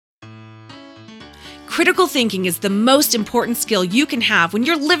Critical thinking is the most important skill you can have when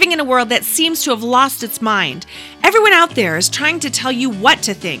you're living in a world that seems to have lost its mind. Everyone out there is trying to tell you what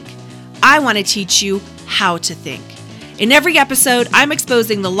to think. I want to teach you how to think. In every episode, I'm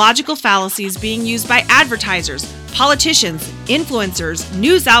exposing the logical fallacies being used by advertisers, politicians, influencers,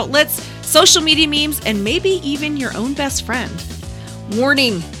 news outlets, social media memes, and maybe even your own best friend.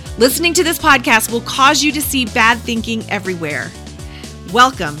 Warning, listening to this podcast will cause you to see bad thinking everywhere.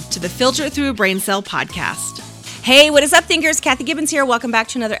 Welcome to the Filter Through a Brain Cell podcast. Hey, what is up, thinkers? Kathy Gibbons here. Welcome back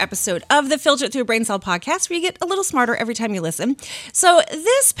to another episode of the Filter Through a Brain Cell podcast, where you get a little smarter every time you listen. So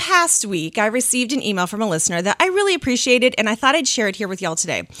this past week, I received an email from a listener that I really appreciated, and I thought I'd share it here with y'all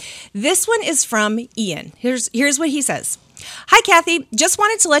today. This one is from Ian. Here's what he says. Hi, Kathy. Just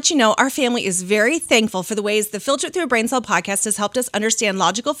wanted to let you know our family is very thankful for the ways the Filter Through a Brain Cell podcast has helped us understand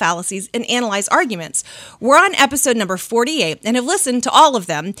logical fallacies and analyze arguments. We're on episode number 48 and have listened to all of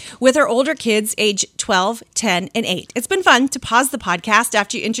them with our older kids age 12, 10, and 8. It's been fun to pause the podcast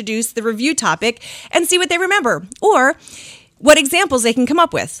after you introduce the review topic and see what they remember or what examples they can come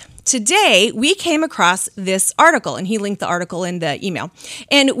up with. Today, we came across this article, and he linked the article in the email,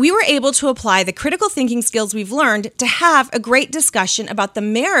 and we were able to apply the critical thinking skills we've learned to have a great discussion about the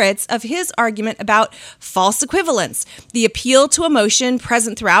merits of his argument about false equivalence, the appeal to emotion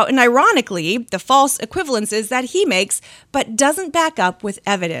present throughout, and ironically, the false equivalences that he makes, but doesn't back up with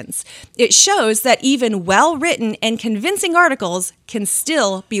evidence. It shows that even well-written and convincing articles can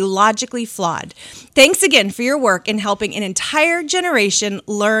still be logically flawed. Thanks again for your work in helping an entire generation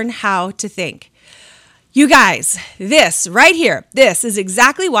learn how to think. You guys, this right here, this is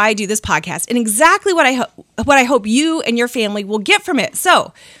exactly why I do this podcast and exactly what I hope you and your family will get from it.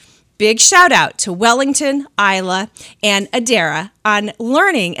 So, big shout out to Wellington, Isla, and Adara on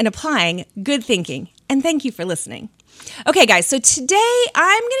learning and applying good thinking. And thank you for listening. Okay, guys, so today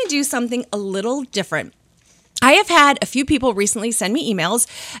I'm going to do something a little different. I have had a few people recently send me emails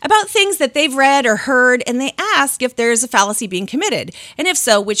about things that they've read or heard, and they ask if there's a fallacy being committed, and if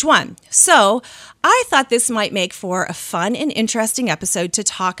so, which one. So I thought this might make for a fun and interesting episode to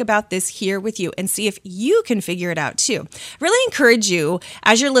talk about this here with you and see if you can figure it out too. I really encourage you,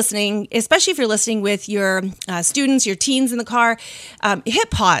 as you're listening, especially if you're listening with your students, your teens in the car,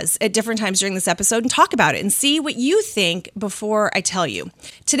 hit pause at different times during this episode and talk about it and see what you think before I tell you.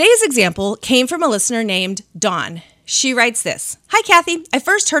 Today's example came from a listener named Dawn. She writes this. Hi, Kathy. I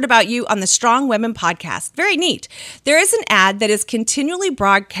first heard about you on the Strong Women podcast. Very neat. There is an ad that is continually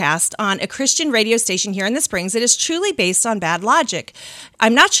broadcast on a Christian radio station here in the Springs that is truly based on bad logic.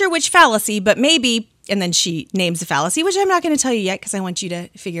 I'm not sure which fallacy, but maybe, and then she names a fallacy, which I'm not going to tell you yet because I want you to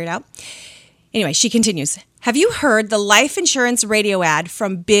figure it out. Anyway, she continues. Have you heard the life insurance radio ad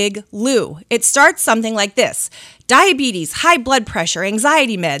from Big Lou? It starts something like this. Diabetes, high blood pressure,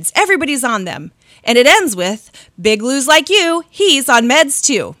 anxiety meds, everybody's on them. And it ends with, Big Lou's like you, he's on meds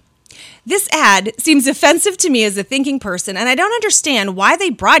too. This ad seems offensive to me as a thinking person, and I don't understand why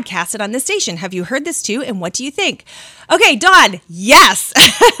they broadcast it on this station. Have you heard this too, and what do you think? Okay, Dawn, yes,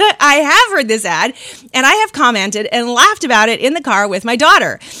 I have heard this ad, and I have commented and laughed about it in the car with my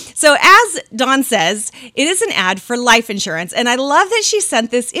daughter. So as Dawn says, it is an ad for life insurance, and I love that she sent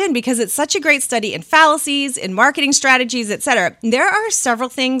this in because it's such a great study in fallacies, in marketing strategies, etc. There are several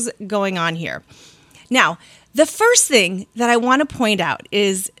things going on here. Now, the first thing that I want to point out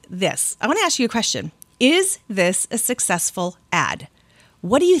is this. I want to ask you a question. Is this a successful ad?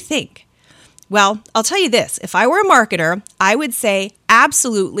 What do you think? Well, I'll tell you this. If I were a marketer, I would say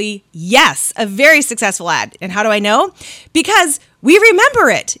absolutely yes, a very successful ad. And how do I know? Because we remember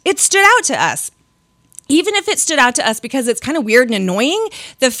it. It stood out to us. Even if it stood out to us because it's kind of weird and annoying,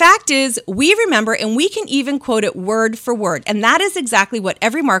 the fact is we remember and we can even quote it word for word. And that is exactly what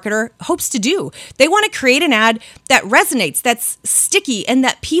every marketer hopes to do. They want to create an ad that resonates, that's sticky, and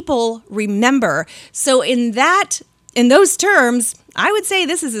that people remember. So in those terms, I would say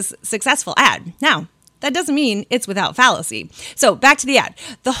this is a successful ad. Now, that doesn't mean it's without fallacy. So back to the ad.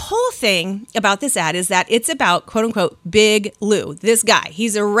 The whole thing about this ad is that it's about, quote unquote, Big Lou, this guy.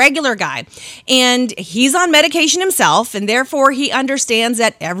 He's a regular guy and he's on medication himself, and therefore he understands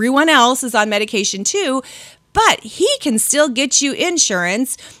that everyone else is on medication too, but he can still get you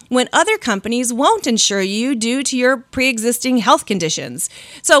insurance when other companies won't insure you due to your pre-existing health conditions.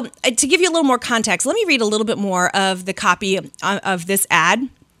 So to give you a little more context, let me read a little bit more of the copy of this ad.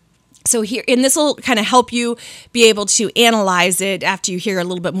 So here, and this will kind of help you be able to analyze it after you hear a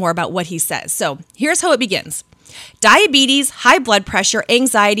little bit more about what he says. So here's how it begins. Diabetes, high blood pressure,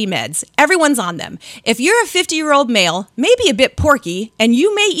 anxiety meds. Everyone's on them. If you're a 50-year-old male, maybe a bit porky, and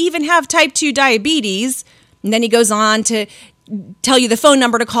you may even have type 2 diabetes, and then he goes on to tell you the phone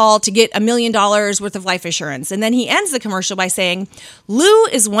number to call to get $1 million worth of life insurance. And then he ends the commercial by saying, Lou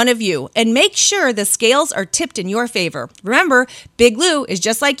is one of you, and make sure the scales are tipped in your favor. Remember, Big Lou is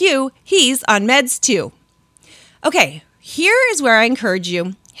just like you. He's on meds too. Okay, here is where I encourage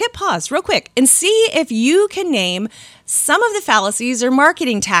you, hit pause real quick and see if you can name some of the fallacies or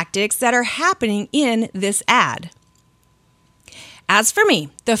marketing tactics that are happening in this ad. As for me,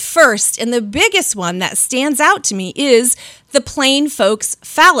 the first and the biggest one that stands out to me is the plain folks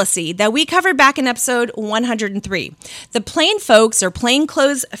fallacy that we covered back in episode 103. The plain folks or plain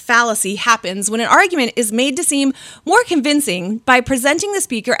clothes fallacy happens when an argument is made to seem more convincing by presenting the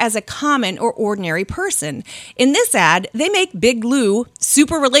speaker as a common or ordinary person. In this ad, they make Big Lou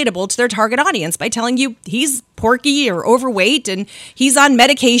super relatable to their target audience by telling you he's porky or overweight and he's on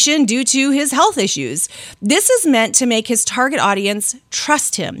medication due to his health issues. This is meant to make his target audience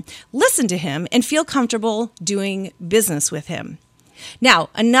trust him, listen to him, and feel comfortable doing business with him. Now,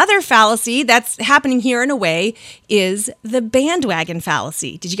 another fallacy that's happening here in a way is the bandwagon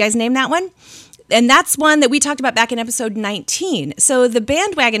fallacy. Did you guys name that one? And that's one that we talked about back in episode 19. So the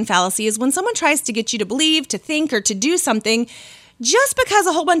bandwagon fallacy is when someone tries to get you to believe, to think, or to do something just because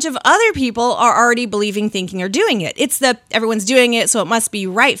a whole bunch of other people are already believing, thinking, or doing it. It's the everyone's doing it, so it must be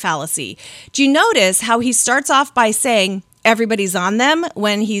right fallacy. Do you notice how he starts off by saying everybody's on them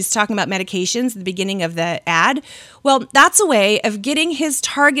when he's talking about medications at the beginning of the ad? Well, that's a way of getting his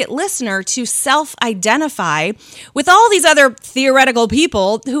target listener to self-identify with all these other theoretical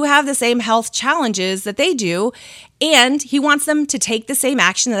people who have the same health challenges that they do, and he wants them to take the same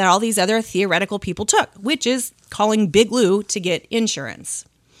action that all these other theoretical people took, which is calling Big Lou to get insurance.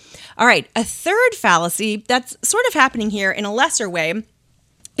 All right, a third fallacy that's sort of happening here in a lesser way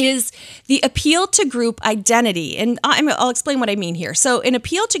is the appeal to group identity. And I'll explain what I mean here. So an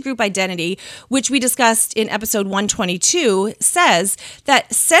appeal to group identity, which we discussed in episode 122, says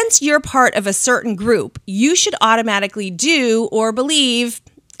that since you're part of a certain group, you should automatically do or believe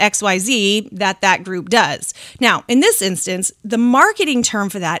XYZ that group does. Now, in this instance, the marketing term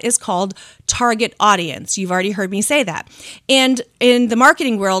for that is called target audience. You've already heard me say that. And in the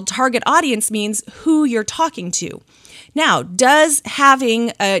marketing world, target audience means who you're talking to. Now, does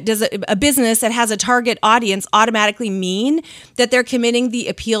a business that has a target audience automatically mean that they're committing the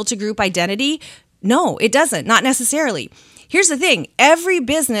appeal to group identity? No, it doesn't, not necessarily. Here's the thing, every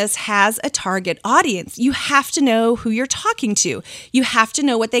business has a target audience. You have to know who you're talking to. You have to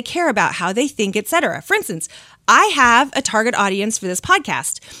know what they care about, how they think, etc. For instance, I have a target audience for this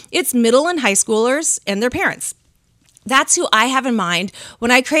podcast. It's middle and high schoolers and their parents. That's who I have in mind when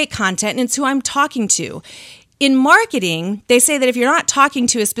I create content, and it's who I'm talking to. In marketing, they say that if you're not talking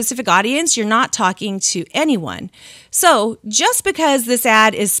to a specific audience, you're not talking to anyone. So just because this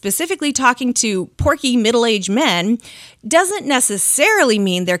ad is specifically talking to porky middle-aged men doesn't necessarily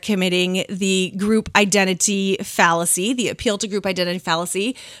mean they're committing the group identity fallacy, the appeal to group identity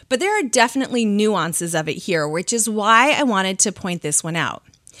fallacy, but there are definitely nuances of it here, which is why I wanted to point this one out.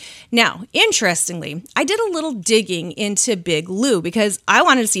 Now, interestingly, I did a little digging into Big Lou because I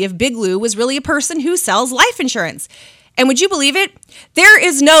wanted to see if Big Lou was really a person who sells life insurance. And would you believe it? There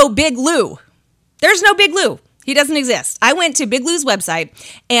is no Big Lou. There's no Big Lou. He doesn't exist. I went to Big Lou's website,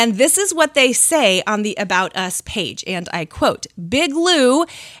 and this is what they say on the About Us page. And I quote, Big Lou,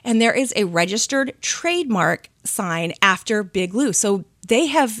 and there is a registered trademark sign after Big Lou. So they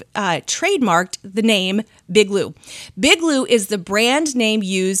have trademarked the name Big Lou. Big Lou is the brand name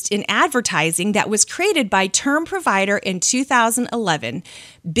used in advertising that was created by Term Provider in 2011.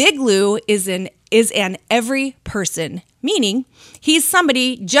 Big Lou is an every person, meaning he's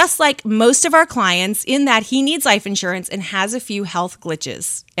somebody just like most of our clients in that he needs life insurance and has a few health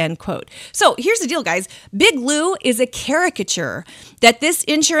glitches, end quote. So here's the deal, guys. Big Lou is a caricature that this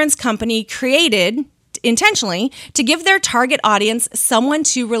insurance company created intentionally to give their target audience someone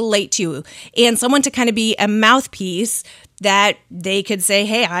to relate to and someone to kind of be a mouthpiece that they could say,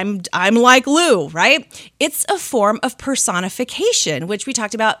 hey, I'm like Lou, right? It's a form of personification, which we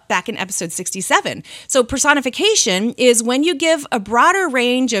talked about back in episode 67. So personification is when you give a broader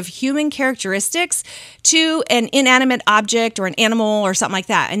range of human characteristics to an inanimate object or an animal or something like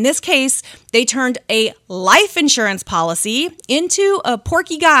that. In this case, they turned a life insurance policy into a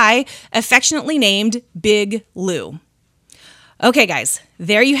porky guy affectionately named Big Lou. Okay, guys,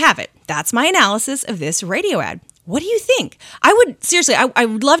 there you have it. That's my analysis of this radio ad. What do you think? I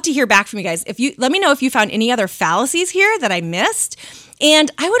would love to hear back from you guys. Let me know if you found any other fallacies here that I missed.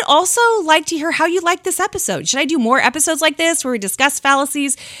 And I would also like to hear how you like this episode. Should I do more episodes like this where we discuss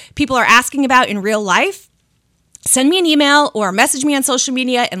fallacies people are asking about in real life? Send me an email or message me on social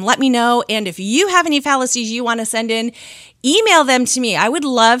media and let me know. And if you have any fallacies you want to send in, email them to me. I would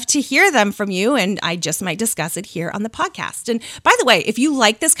love to hear them from you, and I just might discuss it here on the podcast. And by the way, if you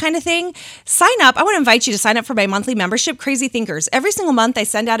like this kind of thing, sign up. I want to invite you to sign up for my monthly membership, Crazy Thinkers. Every single month, I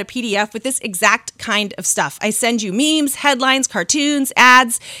send out a PDF with this exact kind of stuff. I send you memes, headlines, cartoons,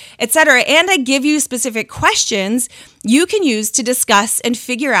 ads, etc., and I give you specific questions you can use to discuss and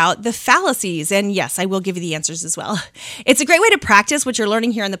figure out the fallacies. And yes, I will give you the answers as well. It's a great way to practice what you're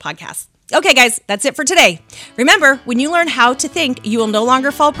learning here on the podcast. Okay, guys, that's it for today. Remember, when you learn how to think, you will no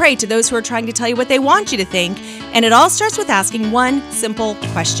longer fall prey to those who are trying to tell you what they want you to think. And it all starts with asking one simple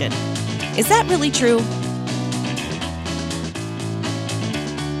question. Is that really true?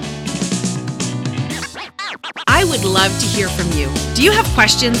 I would love to hear from you. Do you have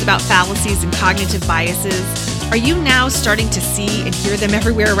questions about fallacies and cognitive biases? Are you now starting to see and hear them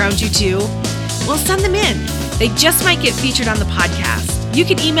everywhere around you too? Well, send them in. They just might get featured on the podcast. You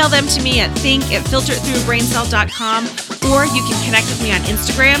can email them to me at think@filteritthroughbraincell.com, or you can connect with me on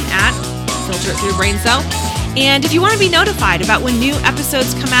Instagram at filteritthroughbraincell. And if you want to be notified about when new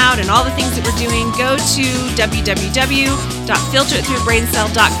episodes come out and all the things that we're doing, go to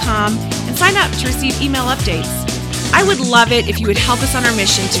www.filteritthroughbraincell.com and sign up to receive email updates. I would love it if you would help us on our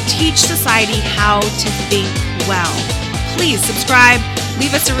mission to teach society how to think well. Please subscribe,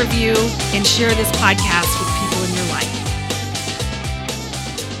 leave us a review, and share this podcast with people